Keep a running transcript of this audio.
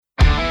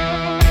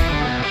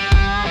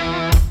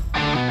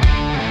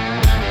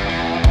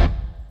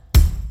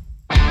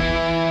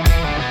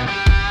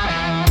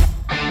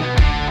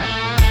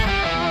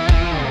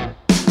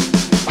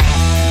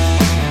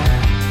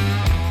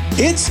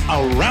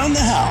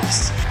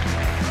house.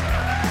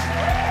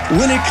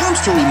 When it comes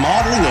to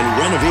remodeling and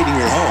renovating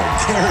your home,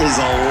 there is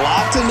a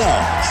lot to know,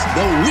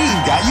 but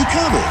we've got you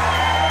covered.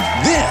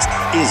 This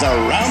is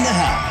Around the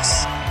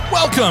House.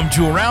 Welcome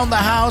to Around the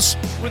House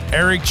with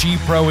Eric G.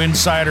 Pro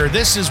Insider.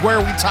 This is where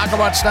we talk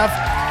about stuff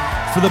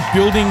for the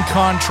building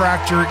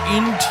contractor,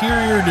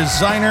 interior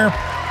designer,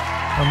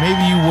 or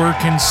maybe you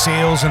work in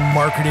sales and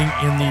marketing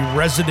in the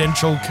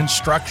residential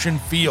construction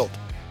field.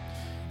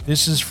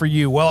 This is for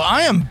you. Well,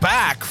 I am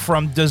back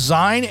from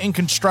Design and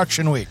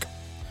Construction Week.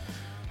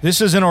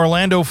 This is in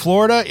Orlando,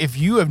 Florida. If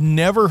you have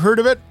never heard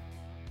of it,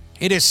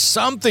 it is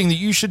something that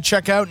you should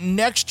check out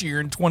next year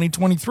in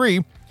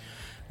 2023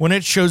 when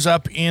it shows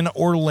up in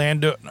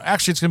Orlando.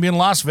 Actually, it's going to be in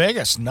Las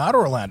Vegas, not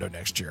Orlando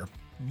next year.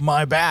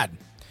 My bad.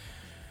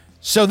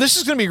 So this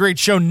is going to be a great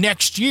show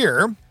next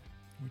year.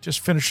 We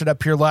just finished it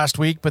up here last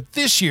week, but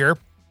this year,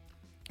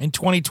 in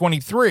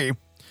 2023,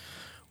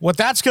 what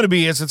that's going to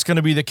be is it's going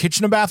to be the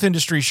Kitchen and Bath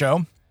Industry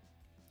Show,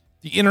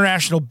 the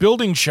International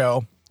Building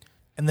Show,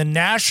 and the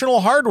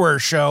National Hardware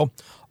Show,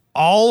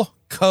 all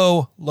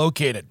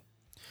co-located.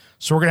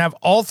 So we're going to have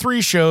all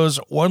three shows,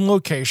 one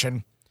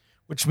location,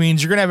 which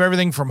means you're going to have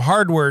everything from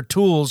hardware,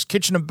 tools,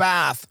 kitchen and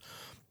bath,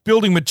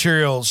 building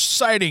materials,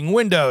 siding,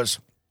 windows.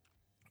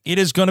 It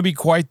is going to be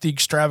quite the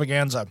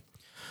extravaganza.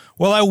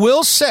 Well, I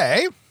will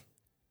say,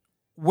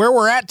 where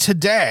we're at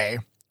today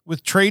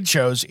with trade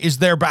shows is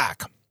they're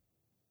back.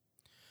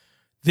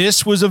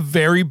 This was a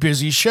very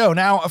busy show.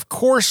 Now, of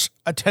course,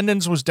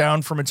 attendance was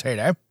down from its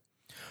heyday.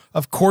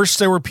 Of course,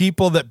 there were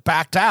people that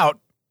backed out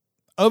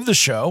of the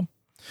show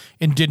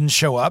and didn't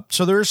show up.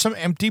 So there were some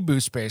empty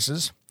booth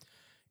spaces.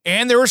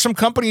 And there were some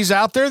companies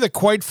out there that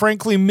quite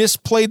frankly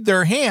misplayed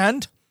their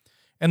hand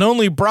and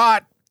only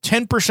brought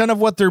 10% of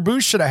what their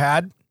booth should have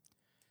had.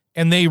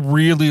 And they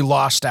really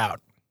lost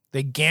out.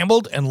 They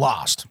gambled and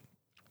lost.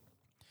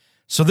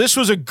 So this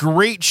was a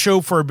great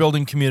show for our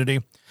building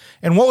community.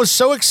 And what was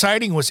so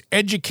exciting was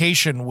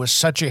education was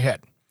such a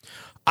hit.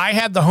 I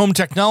had the home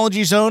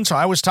technology zone, so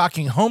I was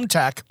talking home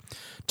tech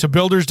to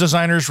builders,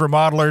 designers,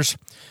 remodelers,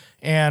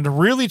 and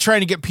really trying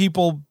to get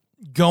people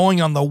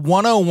going on the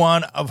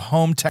 101 of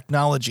home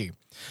technology.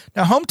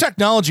 Now, home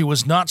technology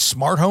was not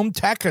smart home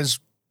tech as,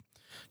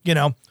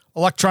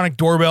 electronic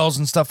doorbells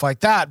and stuff like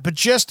that, but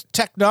just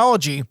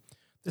technology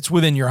that's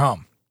within your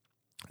home.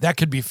 That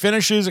could be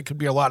finishes. It could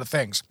be a lot of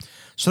things.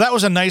 So that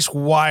was a nice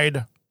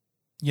wide,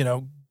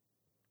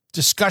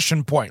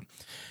 discussion point.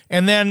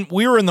 And then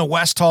we were in the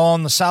West Hall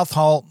and the South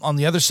Hall on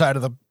the other side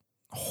of the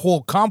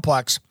whole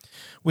complex.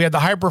 We had the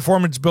high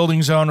performance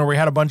building zone where we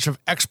had a bunch of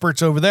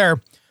experts over there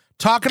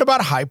talking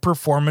about high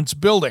performance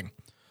building,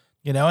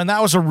 and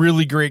that was a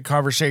really great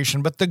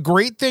conversation. But the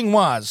great thing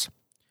was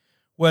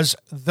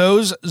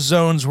those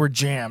zones were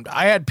jammed.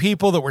 I had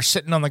people that were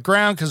sitting on the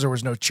ground because there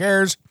was no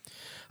chairs.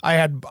 I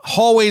had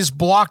hallways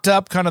blocked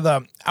up, kind of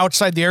the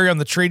outside the area on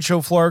the trade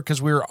show floor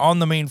because we were on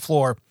the main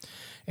floor.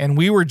 And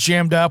we were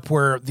jammed up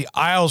where the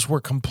aisles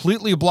were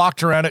completely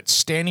blocked around it,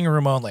 standing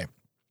room only.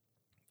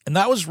 And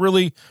that was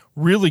really,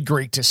 really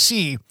great to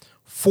see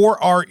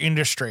for our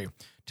industry,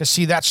 to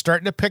see that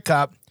starting to pick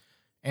up.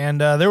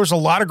 And there was a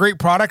lot of great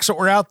products that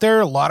were out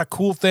there, a lot of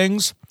cool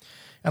things,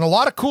 and a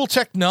lot of cool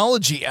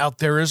technology out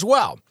there as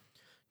well.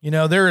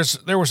 There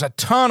was a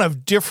ton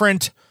of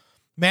different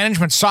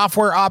management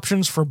software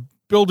options for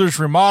builders,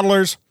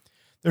 remodelers.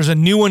 There's a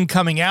new one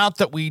coming out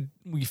that we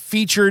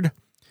featured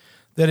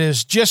that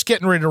is just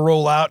getting ready to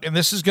roll out. And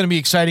this is going to be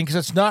exciting because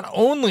it's not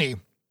only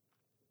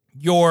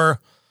your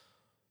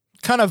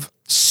kind of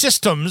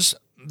systems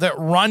that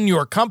run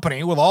your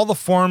company with all the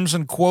forms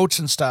and quotes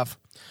and stuff,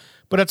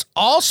 but it's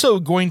also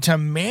going to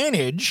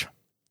manage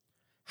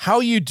how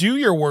you do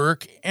your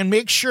work and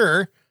make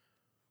sure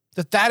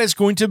that that is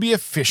going to be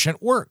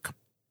efficient work.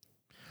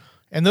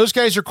 And those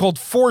guys are called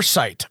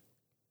Foresight.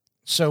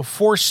 So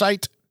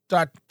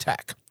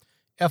foresight.tech,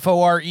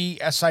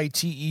 F-O-R-E-S-I-T-E.tech.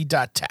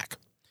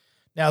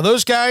 Now,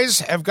 those guys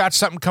have got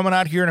something coming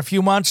out here in a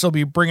few months. They'll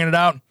be bringing it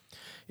out.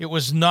 It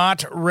was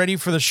not ready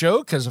for the show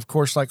because, of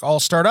course, like all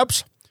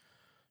startups,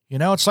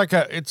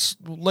 it's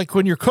like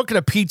when you're cooking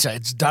a pizza.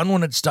 It's done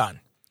when it's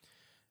done.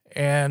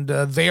 And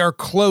they are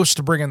close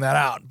to bringing that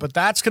out. But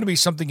that's going to be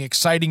something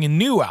exciting and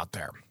new out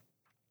there.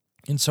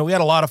 And so we had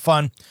a lot of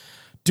fun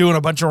doing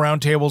a bunch of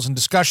roundtables and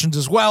discussions,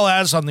 as well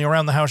as on the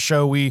Around the House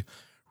show we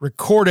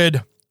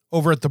recorded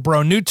over at the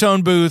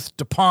Broan-NuTone booth,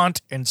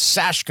 DuPont, and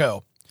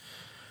Sashco.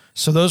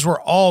 So those were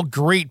all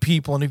great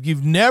people. And if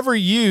you've never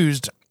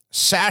used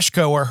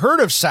Sashco or heard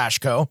of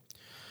Sashco,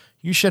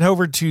 you should head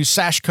over to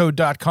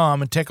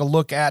sashco.com and take a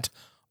look at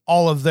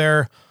all of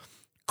their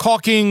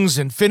caulkings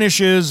and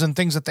finishes and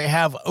things that they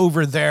have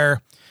over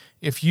there.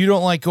 If you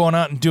don't like going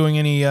out and doing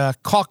any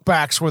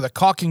caulkbacks where the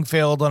caulking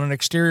failed on an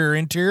exterior or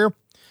interior,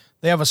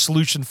 they have a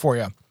solution for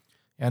you.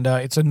 And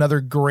it's another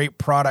great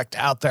product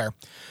out there.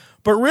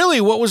 But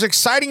really, what was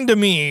exciting to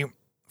me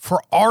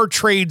for our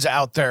trades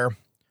out there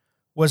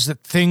was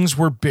that things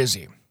were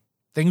busy.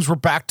 Things were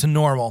back to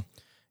normal,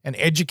 and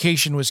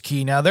education was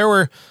key. Now, there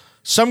were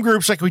some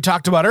groups, like we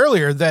talked about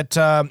earlier, that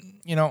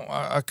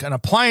an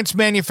appliance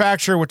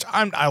manufacturer, which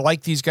I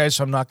like these guys,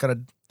 so I'm not going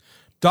to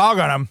dog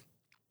on them.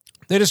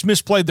 They just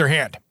misplayed their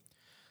hand.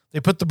 They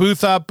put the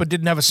booth up, but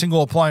didn't have a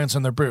single appliance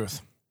in their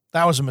booth.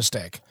 That was a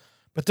mistake.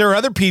 But there are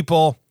other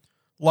people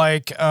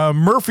like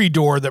Murphy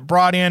Door that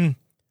brought in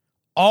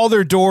all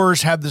their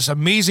doors, had this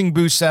amazing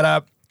booth set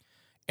up,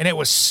 and it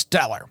was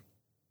stellar.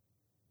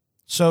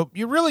 So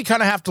you really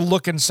kind of have to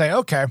look and say,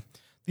 okay,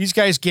 these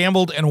guys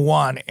gambled and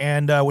won.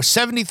 And with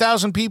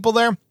 70,000 people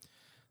there,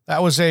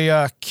 that was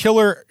a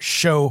killer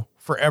show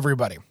for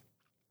everybody.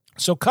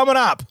 So coming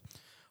up,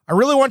 I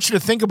really want you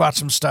to think about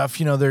some stuff.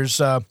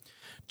 There's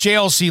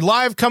JLC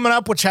Live coming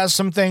up, which has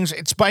some things.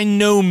 It's by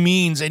no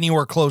means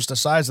anywhere close to the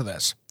size of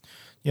this.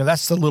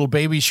 That's the little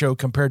baby show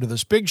compared to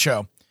this big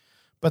show.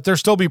 But there'll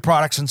still be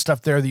products and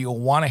stuff there that you'll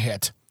want to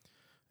hit,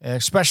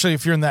 especially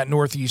if you're in that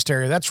Northeast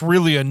area. That's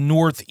really a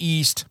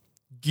Northeast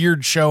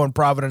geared show in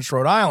Providence,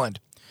 Rhode Island.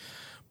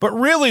 But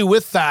really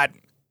with that,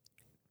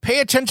 pay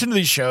attention to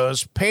these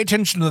shows, pay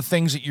attention to the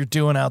things that you're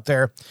doing out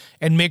there,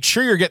 and make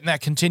sure you're getting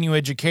that continuing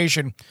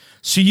education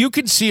so you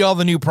can see all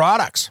the new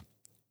products.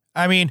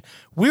 I mean,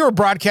 we were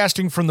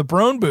broadcasting from the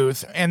Brone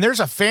booth, and there's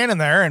a fan in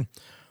there, and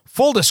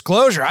full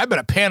disclosure, I've been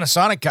a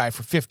Panasonic guy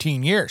for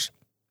 15 years.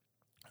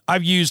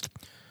 I've used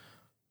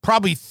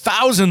probably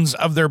thousands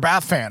of their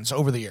bath fans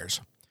over the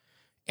years.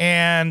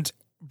 And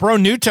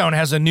Brone NuTone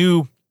has a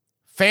new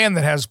fan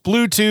that has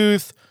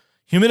Bluetooth,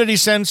 humidity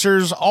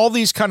sensors, all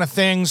these kind of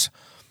things,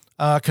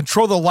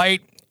 control the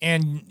light.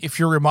 And if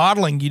you're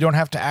remodeling, you don't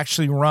have to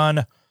actually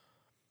run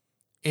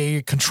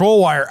a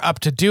control wire up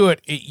to do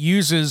it. It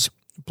uses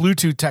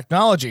Bluetooth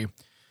technology.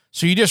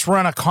 So you just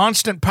run a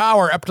constant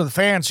power up to the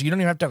fan. So you don't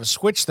even have to have a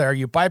switch there.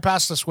 You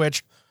bypass the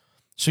switch.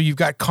 So you've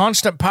got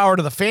constant power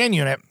to the fan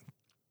unit.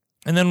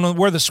 And then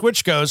where the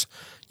switch goes,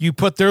 you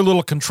put their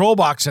little control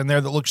box in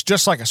there that looks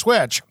just like a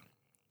switch,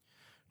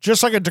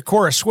 just like a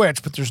Decora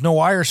switch, but there's no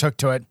wires hooked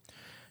to it.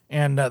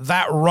 And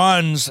that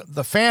runs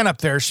the fan up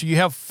there. So you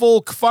have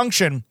full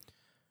function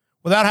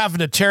without having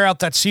to tear out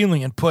that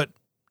ceiling and put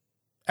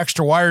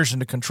extra wires in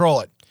to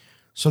control it.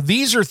 So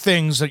these are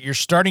things that you're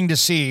starting to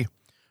see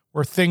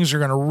where things are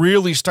going to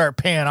really start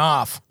paying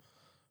off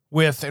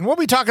with. And we'll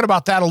be talking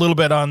about that a little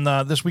bit on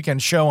this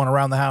weekend's show on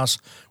Around the House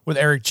with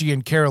Eric G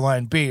and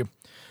Caroline B.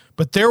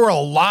 But there were a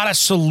lot of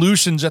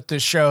solutions at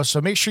this show, so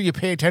make sure you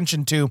pay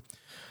attention to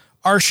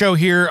our show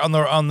here on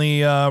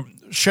the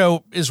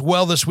show as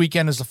well this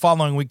weekend as the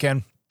following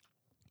weekend.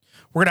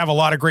 We're going to have a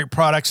lot of great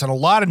products and a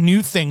lot of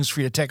new things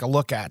for you to take a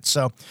look at.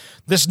 So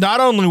this not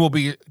only will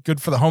be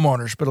good for the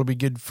homeowners, but it'll be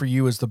good for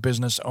you as the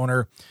business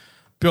owner,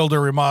 builder,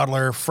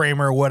 remodeler,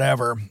 framer,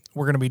 whatever.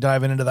 We're going to be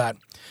diving into that.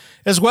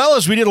 As well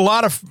as we did a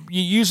lot of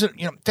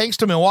thanks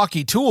to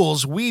Milwaukee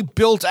Tools, we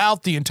built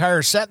out the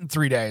entire set in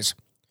 3 days.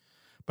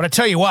 But I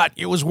tell you what,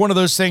 it was one of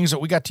those things that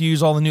we got to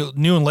use all the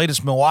new and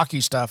latest Milwaukee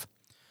stuff.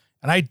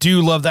 And I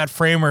do love that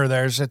framer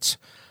there.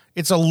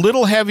 It's a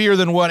little heavier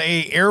than what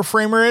a air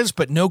framer is,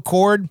 but no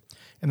cord.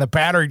 And the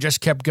battery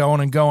just kept going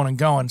and going and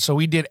going. So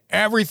we did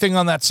everything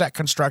on that set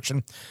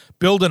construction,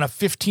 building a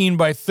 15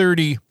 by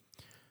 30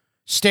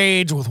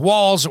 stage with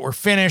walls that were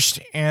finished.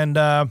 And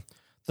the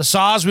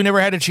saws, we never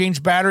had to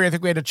change battery. I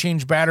think we had to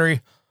change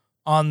battery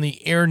on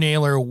the air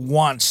nailer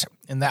once,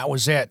 and that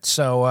was it.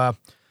 So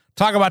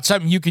talk about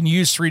something you can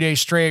use 3 days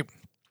straight.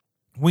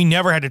 We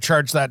never had to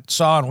charge that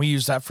saw, and we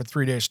used that for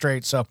 3 days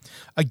straight. So,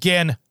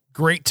 again,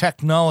 great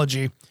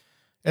technology,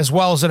 as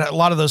well as that a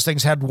lot of those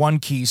things had one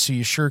key, so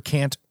you sure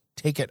can't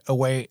take it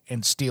away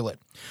and steal it.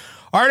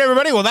 All right,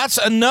 everybody. Well, that's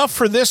enough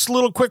for this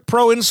little quick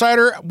Pro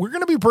Insider. We're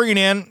going to be bringing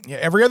in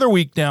every other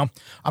week now.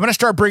 I'm going to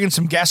start bringing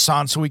some guests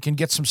on so we can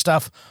get some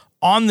stuff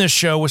on this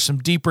show with some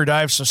deeper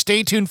dives. So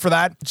stay tuned for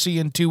that. See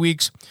you in 2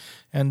 weeks.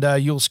 And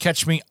you'll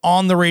catch me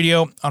on the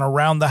radio on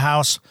Around the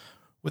House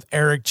with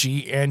Eric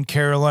G and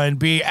Caroline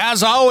B.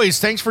 As always,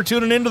 thanks for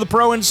tuning into the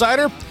Pro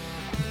Insider.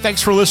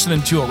 Thanks for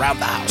listening to Around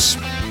the House.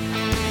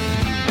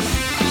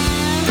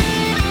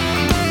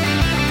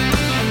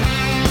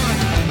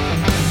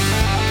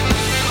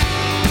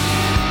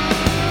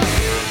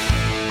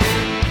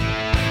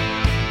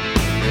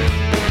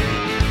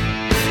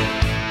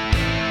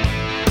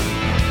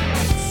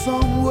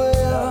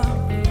 Somewhere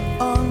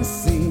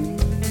unseen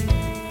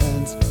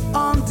and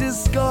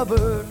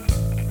undiscovered,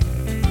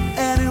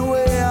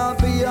 anywhere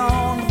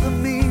beyond the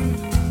mean.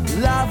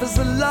 Life is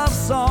a love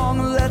song,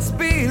 let's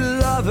be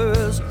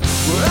lovers.